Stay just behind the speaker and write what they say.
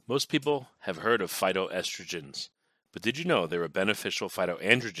Most people have heard of phytoestrogens, but did you know there are beneficial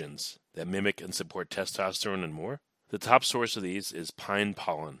phytoandrogens that mimic and support testosterone and more? The top source of these is pine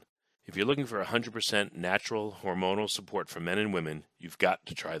pollen. If you're looking for 100% natural hormonal support for men and women, you've got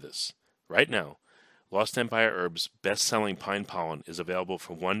to try this. Right now, Lost Empire Herbs' best-selling pine pollen is available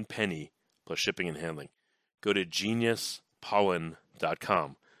for 1 penny plus shipping and handling. Go to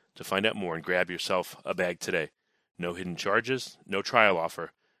geniuspollen.com to find out more and grab yourself a bag today. No hidden charges, no trial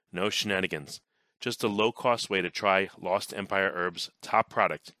offer, no shenanigans. Just a low-cost way to try Lost Empire Herbs' top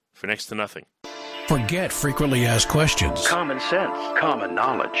product for next to nothing. Forget frequently asked questions. Common sense, common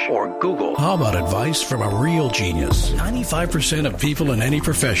knowledge, or Google. How about advice from a real genius? 95% of people in any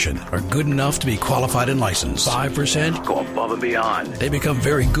profession are good enough to be qualified and licensed. 5% go above and beyond. They become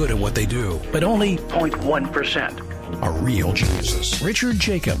very good at what they do, but only 0.1% are real geniuses. Richard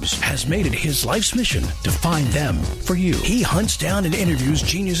Jacobs has made it his life's mission to find them for you. He hunts down and interviews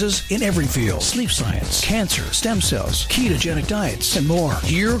geniuses in every field: sleep science, cancer, stem cells, ketogenic diets, and more.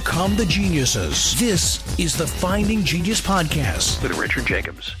 Here come the geniuses. This is the Finding Genius Podcast with Richard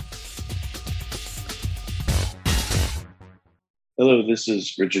Jacobs. Hello, this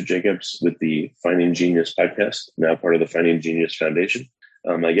is Richard Jacobs with the Finding Genius Podcast, now part of the Finding Genius Foundation.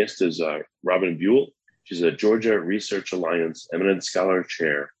 My guest is Robin Buell. She's a Georgia Research Alliance Eminent Scholar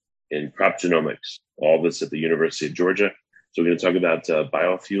Chair in Crop Genomics, all this at the University of Georgia. So we're going to talk about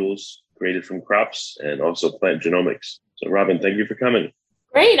biofuels created from crops and also plant genomics. So Robin, thank you for coming.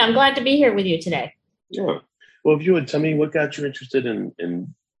 Great. I'm glad to be here with you today. Yeah. Well, if you would tell me what got you interested in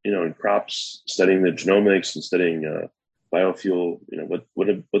crops, studying the genomics and studying biofuel,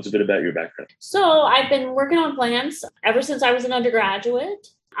 what's a bit about your background? So I've been working on plants ever since I was an undergraduate.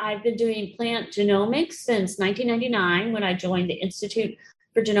 I've been doing plant genomics since 1999 when I joined the Institute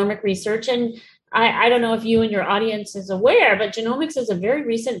for Genomic Research. And I don't know if you and your audience is aware, but genomics is a very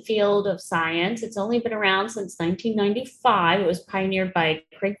recent field of science. It's only been around since 1995. It was pioneered by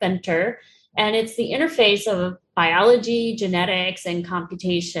Craig Venter. And it's the interface of biology, genetics, and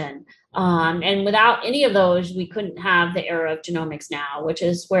computation. And without any of those, we couldn't have the era of genomics now, which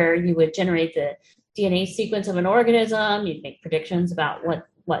is where you would generate the DNA sequence of an organism. You'd make predictions about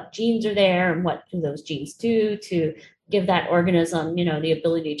what genes are there and what do those genes do to give that organism, the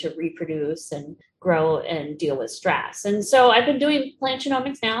ability to reproduce and grow and deal with stress. And so I've been doing plant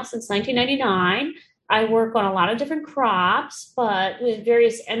genomics now since 1999. I work on a lot of different crops, but with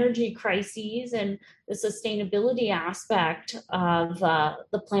various energy crises and the sustainability aspect of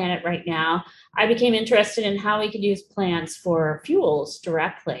the planet right now, I became interested in how we could use plants for fuels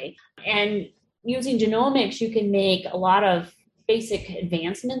directly. And using genomics, you can make a lot of basic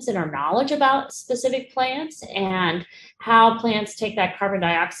advancements in our knowledge about specific plants and how plants take that carbon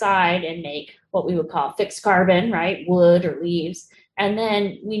dioxide and make what we would call fixed carbon, right? Wood or leaves. And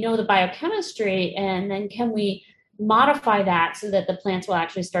then we know the biochemistry, and then can we modify that so that the plants will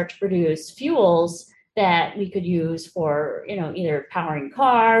actually start to produce fuels that we could use for, either powering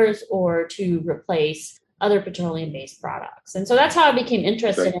cars or to replace other petroleum-based products. And so that's how I became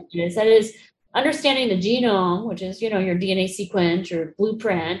interested in this. That is, understanding the genome, which is, your DNA sequence, your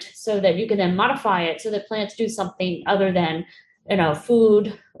blueprint, so that you can then modify it so that plants do something other than,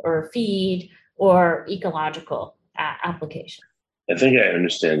 food or feed or ecological application. I think I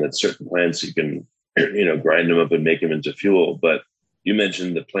understand that certain plants you can, grind them up and make them into fuel, but you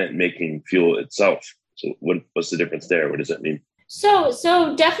mentioned the plant making fuel itself. So what's the difference there? What does that mean? So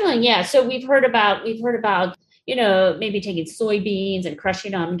definitely, yeah. So we've heard about, maybe taking soybeans and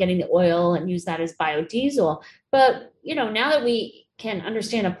crushing them, getting the oil and use that as biodiesel. But, now that we can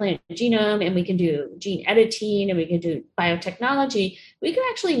understand a plant genome and we can do gene editing and we can do biotechnology, we can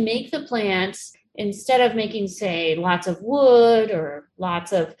actually make the plants, instead of making, say, lots of wood or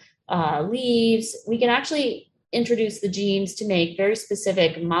lots of leaves, we can actually introduce the genes to make very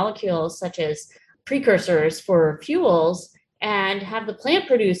specific molecules such as precursors for fuels and have the plant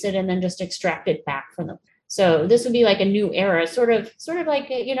produce it and then just extract it back from them. So this would be like a new era, sort of like,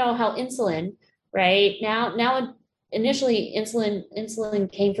 how insulin, right? Now initially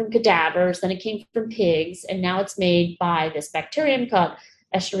insulin came from cadavers, then it came from pigs, and now it's made by this bacterium called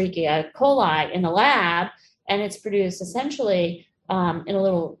Escherichia coli in the lab, and it's produced essentially in a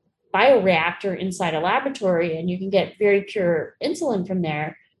little bioreactor inside a laboratory, and you can get very pure insulin from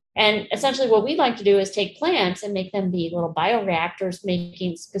there. And essentially what we'd like to do is take plants and make them be little bioreactors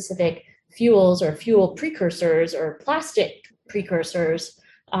making specific fuels or fuel precursors or plastic precursors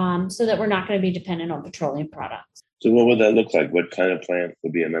so that we're not going to be dependent on petroleum products. So what would that look like? What kind of plant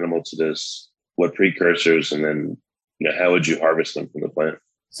would be amenable to this? What precursors? And then, how would you harvest them from the plant?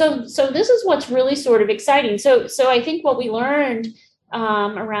 So this is what's really sort of exciting. So I think what we learned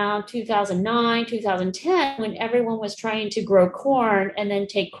around 2009, 2010, when everyone was trying to grow corn and then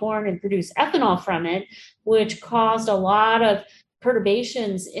take corn and produce ethanol from it, which caused a lot of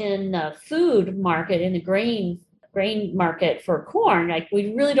perturbations in the food market, in the grain market for corn. Like,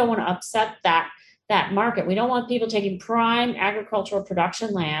 we really don't want to upset that market. We don't want people taking prime agricultural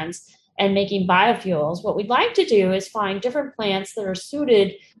production lands and making biofuels. What we'd like to do is find different plants that are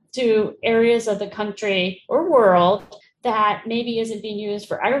suited to areas of the country or world that maybe isn't being used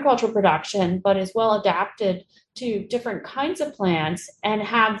for agricultural production, but is well adapted to different kinds of plants, and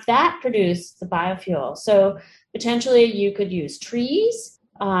have that produce the biofuel. So potentially you could use trees.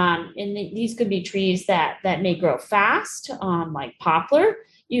 These could be trees that may grow fast, like poplar.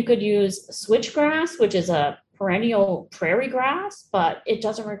 You could use switchgrass, which is a perennial prairie grass, but it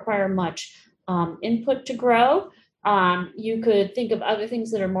doesn't require much input to grow. You could think of other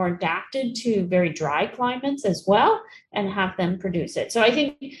things that are more adapted to very dry climates as well, and have them produce it. So I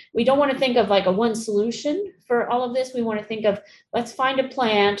think we don't want to think of like a one solution for all of this. We want to think of, let's find a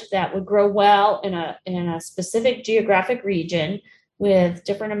plant that would grow well in a specific geographic region with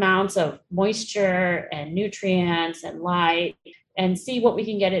different amounts of moisture and nutrients and light, and see what we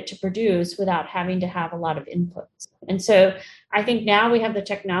can get it to produce without having to have a lot of inputs. And so I think now we have the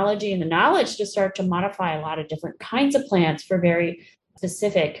technology and the knowledge to start to modify a lot of different kinds of plants for very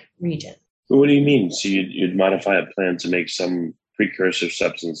specific regions. What do you mean? So you'd modify a plant to make some precursor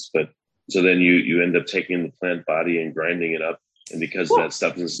substance, but so then you end up taking the plant body and grinding it up, and because that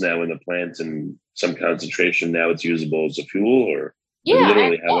substance is now in the plant and some concentration, now it's usable as a fuel, or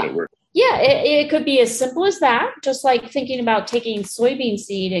literally how would it work? Yeah, it could be as simple as that, just like thinking about taking soybean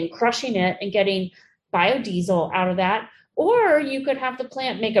seed and crushing it and getting biodiesel out of that. Or you could have the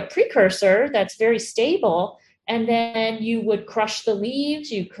plant make a precursor that's very stable, and then you would crush the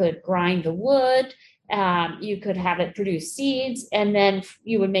leaves, you could grind the wood, you could have it produce seeds, and then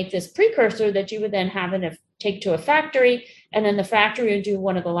you would make this precursor that you would then have take to a factory, and then the factory would do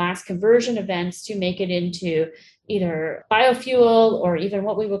one of the last conversion events to make it into either biofuel or even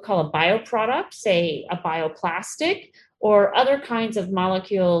what we would call a bioproduct, say a bioplastic, or other kinds of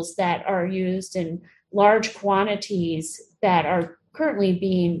molecules that are used in large quantities that are currently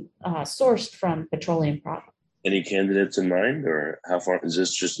being sourced from petroleum products. Any candidates in mind, or how far is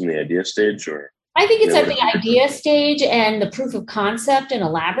this just in the idea stage? Or I think it's at the idea stage and the proof of concept in a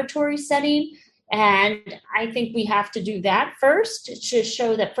laboratory setting. And I think we have to do that first to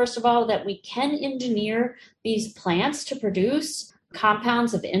show that, first of all, that we can engineer these plants to produce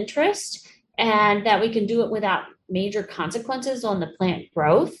compounds of interest, and that we can do it without major consequences on the plant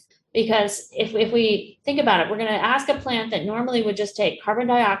growth. Because if we think about it, we're going to ask a plant that normally would just take carbon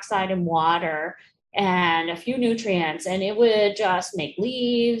dioxide and water and a few nutrients, and it would just make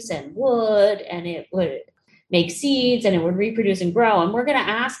leaves and wood, and it would make seeds, and it would reproduce and grow. And we're going to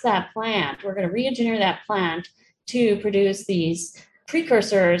ask that plant, we're going to re-engineer that plant to produce these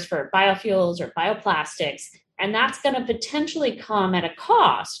precursors for biofuels or bioplastics. And that's going to potentially come at a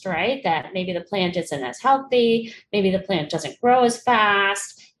cost, right? That maybe the plant isn't as healthy, maybe the plant doesn't grow as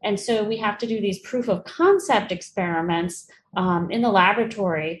fast. And so we have to do these proof of concept experiments in the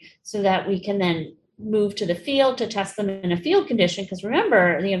laboratory so that we can then move to the field to test them in a field condition. Because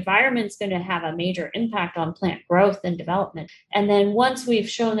remember, the environment's going to have a major impact on plant growth and development. And then once we've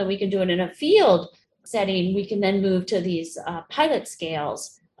shown that we can do it in a field setting, we can then move to these pilot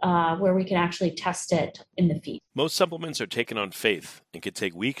scales where we can actually test it in the field. Most supplements are taken on faith and can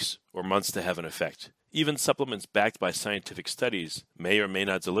take weeks or months to have an effect. Even supplements backed by scientific studies may or may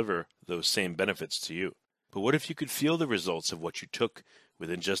not deliver those same benefits to you. But what if you could feel the results of what you took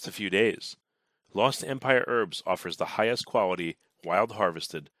within just a few days? Lost Empire Herbs offers the highest quality,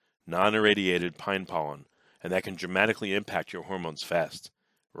 wild-harvested, non-irradiated pine pollen, and that can dramatically impact your hormones fast.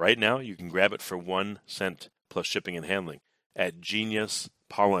 Right now, you can grab it for 1 cent plus shipping and handling at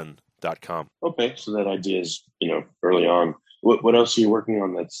geniuspollen.com. Okay, so that idea is, early on. What else are you working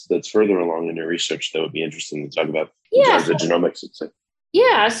on that's further along in your research that would be interesting to talk about in terms of genomics, let's say?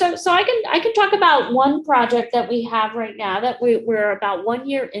 Yeah, so I can talk about one project that we have right now that we're about 1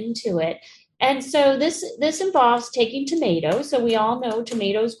 year into it. And so this involves taking tomatoes. So we all know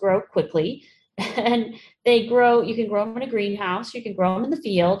tomatoes grow quickly, and they grow. You can grow them in a greenhouse. You can grow them in the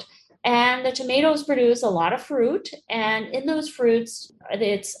field. And the tomatoes produce a lot of fruit. And in those fruits,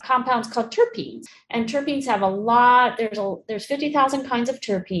 it's compounds called terpenes. And terpenes have a lot. There's 50,000 kinds of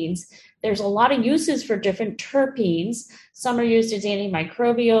terpenes. There's a lot of uses for different terpenes. Some are used as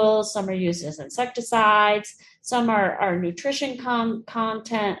antimicrobials. Some are used as insecticides. Some are nutrition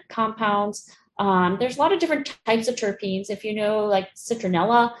compounds. There's a lot of different types of terpenes. If you know, like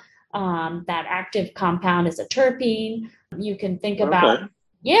citronella, that active compound is a terpene. You can think about,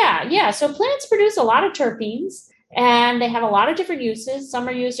 yeah. So plants produce a lot of terpenes, and they have a lot of different uses. Some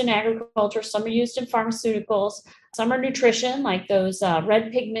are used in agriculture, some are used in pharmaceuticals, some are nutrition, like those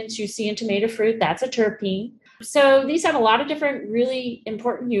red pigments you see in tomato fruit. That's a terpene. So these have a lot of different really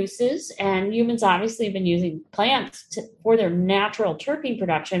important uses, and humans obviously have been using plants for their natural terpene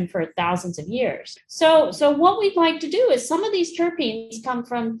production for thousands of years. So what we'd like to do is some of these terpenes come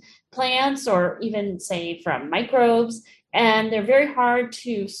from plants or even say from microbes, and they're very hard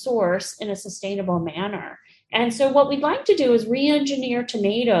to source in a sustainable manner. And so what we'd like to do is re-engineer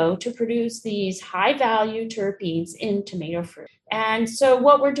tomato to produce these high-value terpenes in tomato fruit. And so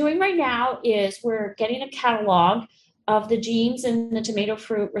what we're doing right now is we're getting a catalog of the genes in the tomato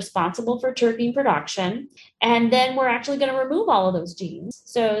fruit responsible for terpene production. And then we're actually going to remove all of those genes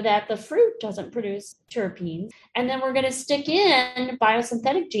so that the fruit doesn't produce terpenes. And then we're going to stick in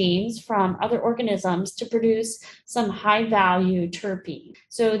biosynthetic genes from other organisms to produce some high-value terpene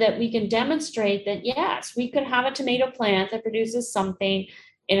so that we can demonstrate that, yes, we could have a tomato plant that produces something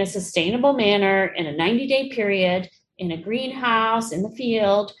in a sustainable manner in a 90-day period in a greenhouse, in the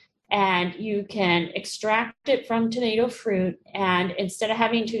field, and you can extract it from tomato fruit. And instead of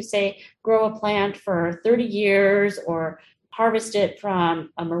having to, say, grow a plant for 30 years or harvest it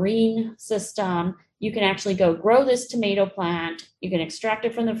from a marine system, you can actually go grow this tomato plant. You can extract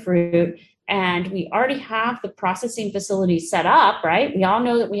it from the fruit. And we already have the processing facilities set up, right? We all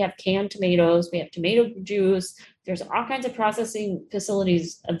know that we have canned tomatoes, we have tomato juice, there's all kinds of processing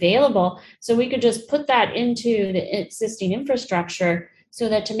facilities available. So we could just put that into the existing infrastructure so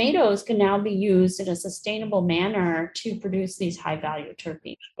that tomatoes can now be used in a sustainable manner to produce these high-value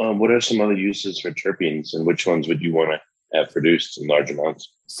terpenes. What are some other uses for terpenes, and which ones would you want to have produced in large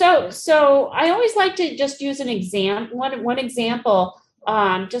amounts? So I always like to just use an example, one example,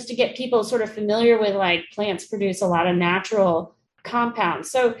 just to get people sort of familiar with, like, plants produce a lot of natural compounds.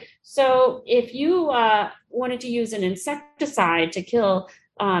 So if you wanted to use an insecticide to kill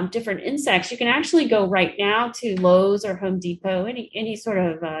different insects, you can actually go right now to Lowe's or Home Depot, any sort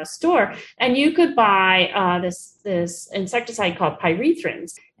of store, and you could buy this insecticide called pyrethrin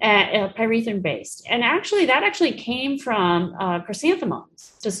based. And actually, that actually came from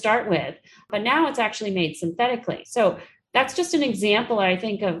chrysanthemums to start with, but now it's actually made synthetically. So that's just an example, I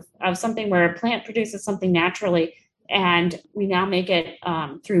think, of something where a plant produces something naturally, and we now make it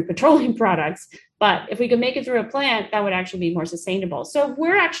through petroleum products. But if we could make it through a plant, that would actually be more sustainable. So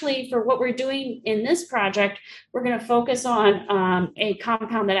we're actually, for what we're doing in this project, we're going to focus on a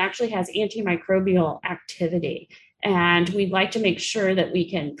compound that actually has antimicrobial activity. And we'd like to make sure that we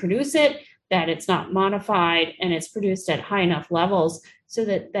can produce it, that it's not modified, and it's produced at high enough levels so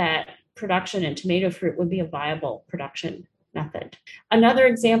that production in tomato fruit would be a viable production method. Another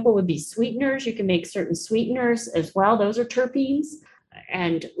example would be sweeteners. You can make certain sweeteners as well. Those are terpenes.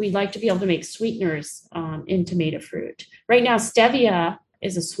 And we'd like to be able to make sweeteners in tomato fruit. Right now, stevia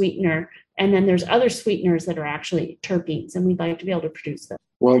is a sweetener, and then there's other sweeteners that are actually terpenes, and we'd like to be able to produce them.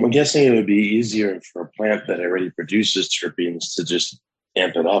 Well, I'm guessing it would be easier for a plant that already produces terpenes to just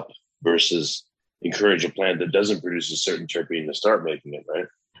amp it up versus encourage a plant that doesn't produce a certain terpene to start making it, right?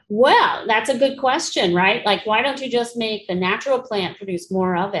 Well, that's a good question, right? Like, why don't you just make the natural plant produce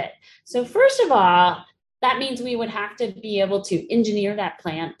more of it? So first of all, that means we would have to be able to engineer that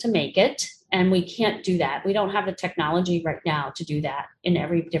plant to make it. And we can't do that. We don't have the technology right now to do that in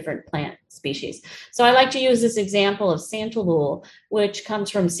every different plant species. So I like to use this example of santalol, which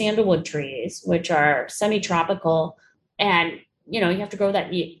comes from sandalwood trees, which are semi-tropical. And, you have to grow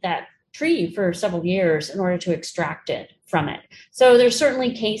that tree for several years in order to extract it from it. So there's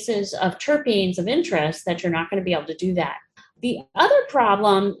certainly cases of terpenes of interest that you're not going to be able to do that. The other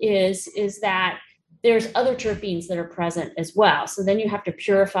problem is that there's other terpenes that are present as well. So then you have to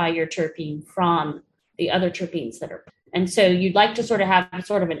purify your terpene from the other terpenes that are. And so you'd like to sort of have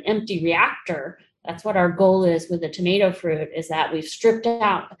sort of an empty reactor. That's what our goal is with the tomato fruit, is that we've stripped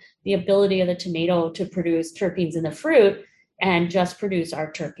out the ability of the tomato to produce terpenes in the fruit and just produce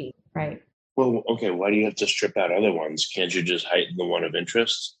our terpene, right? Well, okay, why do you have to strip out other ones? Can't you just heighten the one of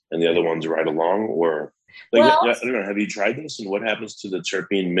interest and the other ones right along? Or, I don't know, have you tried this? And what happens to the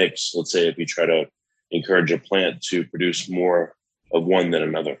terpene mix? Let's say if you try to encourage a plant to produce more of one than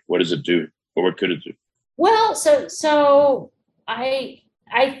another, what does it do, or what could it do? Well, so I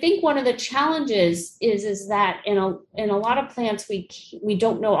think one of the challenges is that in a lot of plants we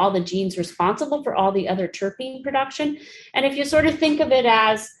don't know all the genes responsible for all the other terpene production, and if you sort of think of it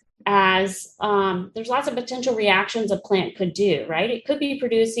as there's lots of potential reactions a plant could do, right? It could be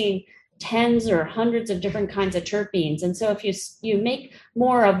producing tens or hundreds of different kinds of terpenes, and so if you make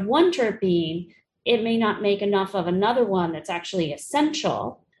more of one terpene, it may not make enough of another one that's actually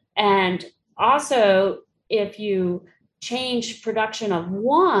essential. And also, if you change production of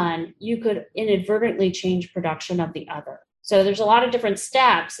one, you could inadvertently change production of the other. So there's a lot of different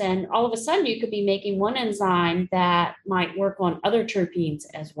steps, and all of a sudden you could be making one enzyme that might work on other terpenes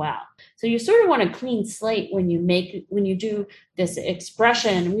as well. So you sort of want a clean slate when you do this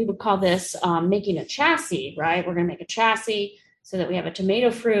expression. We would call this making a chassis, right? We're going to make a chassis so that we have a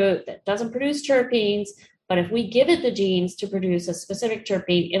tomato fruit that doesn't produce terpenes, but if we give it the genes to produce a specific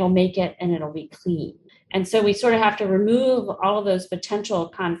terpene, it'll make it and it'll be clean. And so we sort of have to remove all of those potential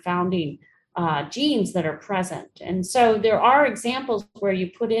confounding genes that are present. And so there are examples where you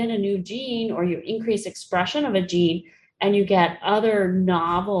put in a new gene or you increase expression of a gene and you get other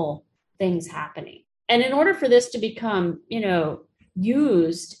novel things happening. And in order for this to become,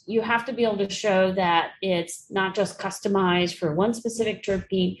 used, you have to be able to show that it's not just customized for one specific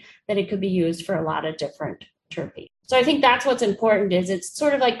terpene, that it could be used for a lot of different terpenes. So I think that's what's important. Is it's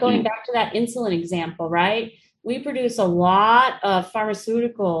sort of like going back to that insulin example, right? We produce a lot of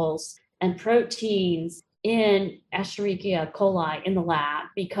pharmaceuticals and proteins in Escherichia coli in the lab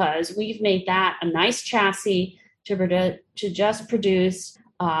because we've made that a nice chassis to just produce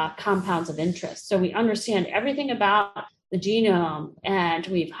compounds of interest. So we understand everything about the genome and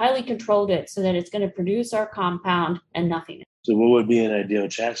we've highly controlled it so that it's going to produce our compound and nothing else. So what would be an ideal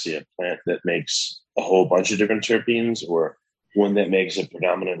chassis? A plant that makes a whole bunch of different terpenes, or one that makes a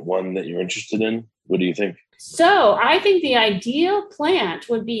predominant one that you're interested in? What do you think? So I think the ideal plant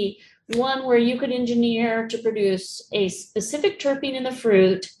would be one where you could engineer to produce a specific terpene in the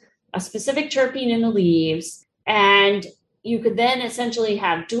fruit, a specific terpene in the leaves, and you could then essentially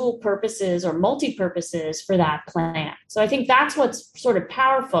have dual purposes or multi-purposes for that plant. So I think that's what's sort of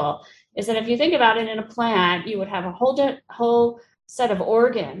powerful, is that if you think about it in a plant, you would have a whole set of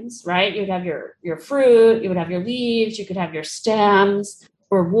organs, right? You'd have your fruit, you would have your leaves, you could have your stems,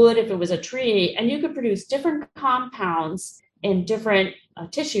 or wood if it was a tree, and you could produce different compounds in different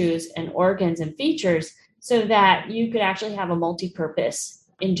tissues and organs and features so that you could actually have a multi-purpose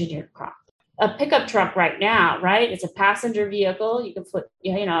engineered crop. A pickup truck right now, right? It's a passenger vehicle. You could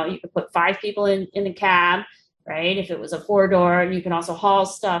put 5 people in the cab, right? If it was a 4-door, and you can also haul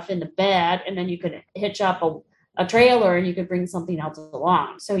stuff in the bed, and then you could hitch up a trailer and you could bring something else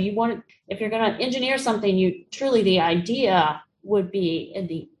along. So if you're going to engineer something, the idea would be, and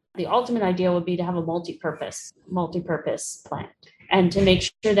the ultimate idea would be to have a multi-purpose plant and to make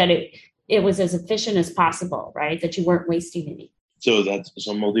sure that it was as efficient as possible, right? That you weren't wasting any.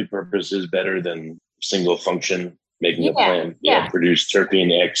 So multi-purpose is better than single function, making a plant produce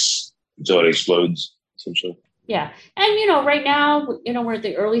terpene X so it explodes, essentially. Yeah. And, right now, we're at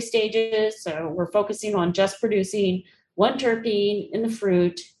the early stages. So we're focusing on just producing one terpene in the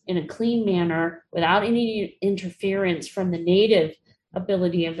fruit in a clean manner without any interference from the native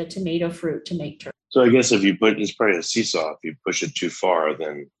ability of the tomato fruit to make terpene. So I guess it's probably a seesaw. If you push it too far,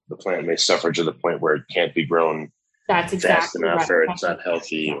 then the plant may suffer to the point where it can't be grown That's exactly fast enough, right. or it's not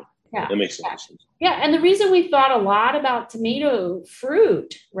healthy. Yeah. That makes sense. Yeah. And the reason we thought a lot about tomato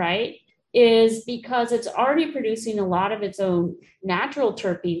fruit, right, is because it's already producing a lot of its own natural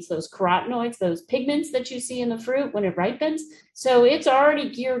terpenes, those carotenoids, those pigments that you see in the fruit when it ripens. So it's already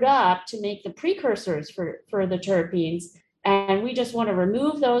geared up to make the precursors for the terpenes. And we just want to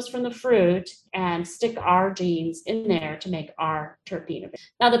remove those from the fruit and stick our genes in there to make our terpene.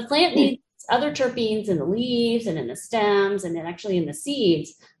 Now, the plant needs other terpenes in the leaves and in the stems and then actually in the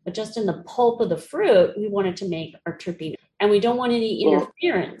seeds, but just in the pulp of the fruit, we wanted to make our terpene. And we don't want any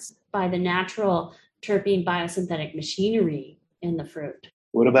interference by the natural terpene biosynthetic machinery in the fruit.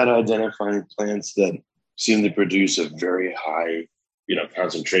 What about identifying plants that seem to produce a very high,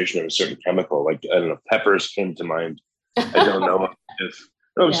 concentration of a certain chemical? Like, I don't know, peppers came to mind. I don't know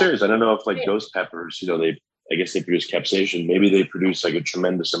I'm serious. I don't know if ghost peppers, I guess they produce capsaicin. Maybe they produce a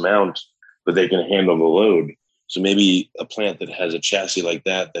tremendous amount, but they can handle the load. So maybe a plant that has a chassis like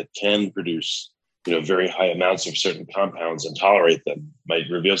that can produce, very high amounts of certain compounds and tolerate them might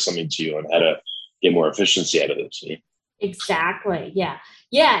reveal something to you on how to get more efficiency out of this. Exactly. Yeah.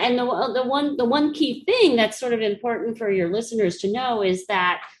 Yeah. And the one key thing that's sort of important for your listeners to know is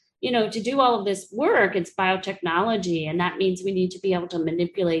that, to do all of this work, it's biotechnology. And that means we need to be able to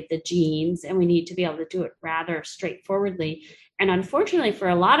manipulate the genes and we need to be able to do it rather straightforwardly. And unfortunately, for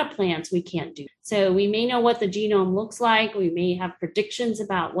a lot of plants, we can't do. So we may know what the genome looks like. We may have predictions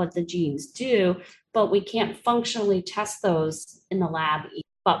about what the genes do, but we can't functionally test those in the lab.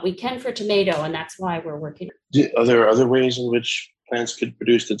 But we can for tomato, and that's why we're working. Are there other ways in which plants could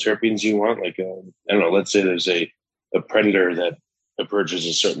produce the terpenes you want? Let's say there's a predator that approaches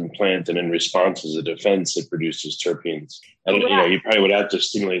a certain plant, and in response as a defense, it produces terpenes. I don't, Yeah. you probably would have to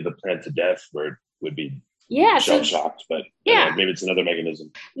stimulate the plant to death where it would be Yeah. shell shocked, but Yeah. maybe it's another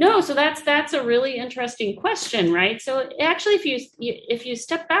mechanism. No, so that's a really interesting question, right? So actually, if you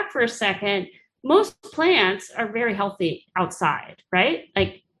step back for a second, most plants are very healthy outside, right?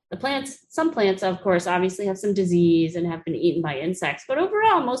 Like some plants, of course, obviously have some disease and have been eaten by insects, but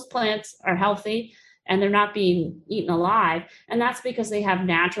overall, most plants are healthy and they're not being eaten alive. And that's because they have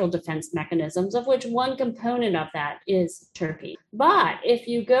natural defense mechanisms, of which one component of that is terpene. But if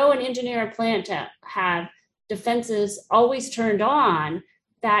you go and engineer a plant to have defenses always turned on,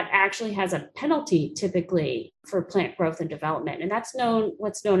 that actually has a penalty typically for plant growth and development. And that's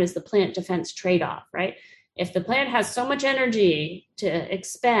what's known as the plant defense trade-off, right? If the plant has so much energy to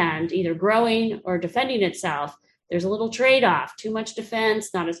expand, either growing or defending itself, there's a little trade-off: too much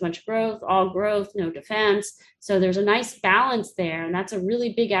defense, not as much growth; all growth, no defense. So there's a nice balance there. And that's a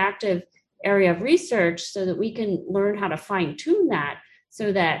really big active area of research so that we can learn how to fine-tune that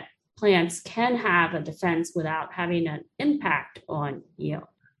so that plants can have a defense without having an impact on yield.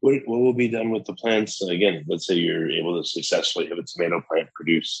 What will be done with the plants? Again, let's say you're able to successfully have a tomato plant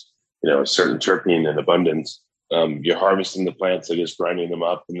produce, a certain terpene in abundance. You're harvesting the plants, I guess, grinding them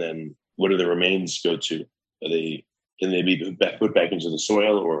up, and then what do the remains go to? Can they be put back into the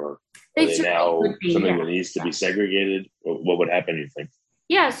soil, or are they now something that needs to be segregated? What would happen, you think?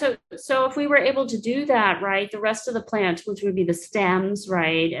 Yeah, so if we were able to do that, right, the rest of the plant, which would be the stems,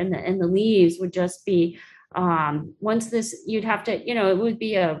 right, and the leaves would just be you'd have to, it would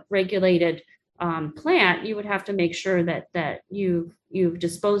be a regulated plant. You would have to make sure that you've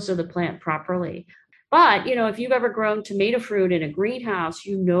disposed of the plant properly. But, if you've ever grown tomato fruit in a greenhouse,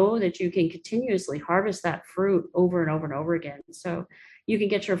 you know that you can continuously harvest that fruit over and over and over again. So you can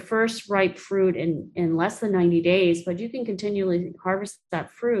get your first ripe fruit in less than 90 days, but you can continually harvest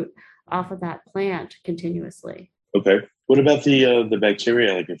that fruit off of that plant continuously. Okay. What about the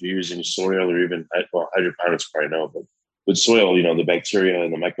bacteria? Like if you're using soil or even, hydroponics probably know, but with soil, the bacteria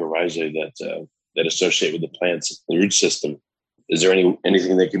and the mycorrhizae that associate with the plant's the root system. Is there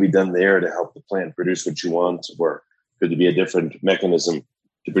anything that can be done there to help the plant produce what you want, or could there be a different mechanism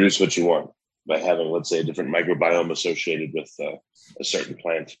to produce what you want by having, let's say, a different microbiome associated with a certain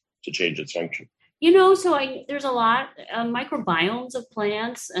plant to change its function? There's a lot of microbiomes of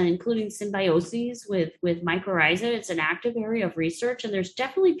plants, including symbioses with mycorrhizae. It's an active area of research, and there's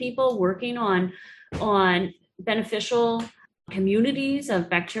definitely people working on beneficial communities of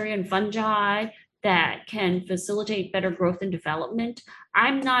bacteria and fungi that can facilitate better growth and development.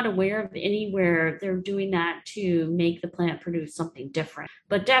 I'm not aware of anywhere they're doing that to make the plant produce something different.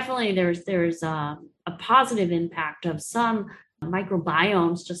 But definitely there's a positive impact of some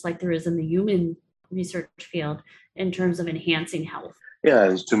microbiomes, just like there is in the human research field, in terms of enhancing health. Yeah,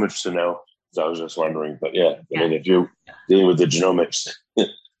 there's too much to know. So I was just wondering. But I mean, if you're dealing with the genomics,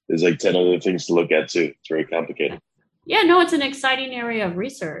 there's like 10 other things to look at too. It's very complicated. Yeah, no, it's an exciting area of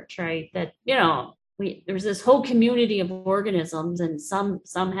research, right? That, there's this whole community of organisms, and some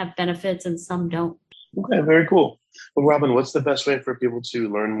have benefits and some don't. Okay, very cool. Well, Robin, what's the best way for people to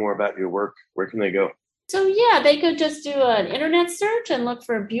learn more about your work? Where can they go? So, they could just do an internet search and look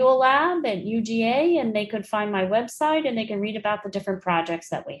for Buell Lab at UGA, and they could find my website and they can read about the different projects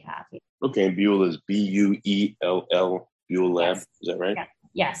that we have. Okay, Buell is Buell, Buell Lab. Yes. Is that right? Yeah.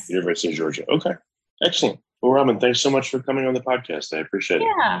 Yes. University of Georgia. Okay, excellent. Well, Robin, thanks so much for coming on the podcast. I appreciate it.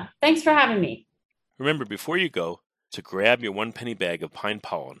 Yeah, thanks for having me. Remember, before you go, to grab your 1 penny bag of pine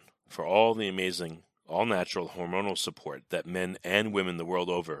pollen for all the amazing, all-natural hormonal support that men and women the world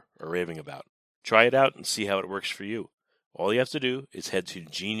over are raving about. Try it out and see how it works for you. All you have to do is head to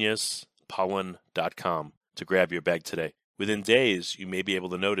geniuspollen.com to grab your bag today. Within days, you may be able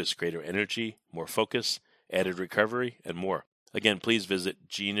to notice greater energy, more focus, added recovery, and more. Again, please visit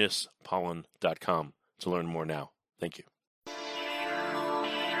geniuspollen.com to learn more now. Thank you.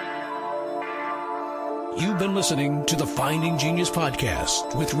 You've been listening to the Finding Genius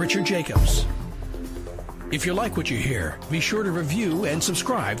podcast with Richard Jacobs. If you like what you hear, be sure to review and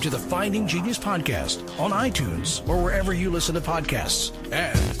subscribe to the Finding Genius podcast on iTunes or wherever you listen to podcasts.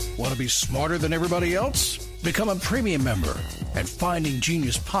 And want to be smarter than everybody else? Become a premium member at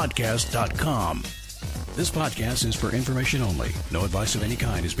findinggeniuspodcast.com. This podcast is for information only. No advice of any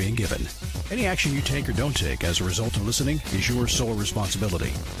kind is being given. Any action you take or don't take as a result of listening is your sole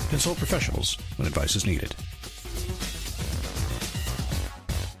responsibility. Consult professionals when advice is needed.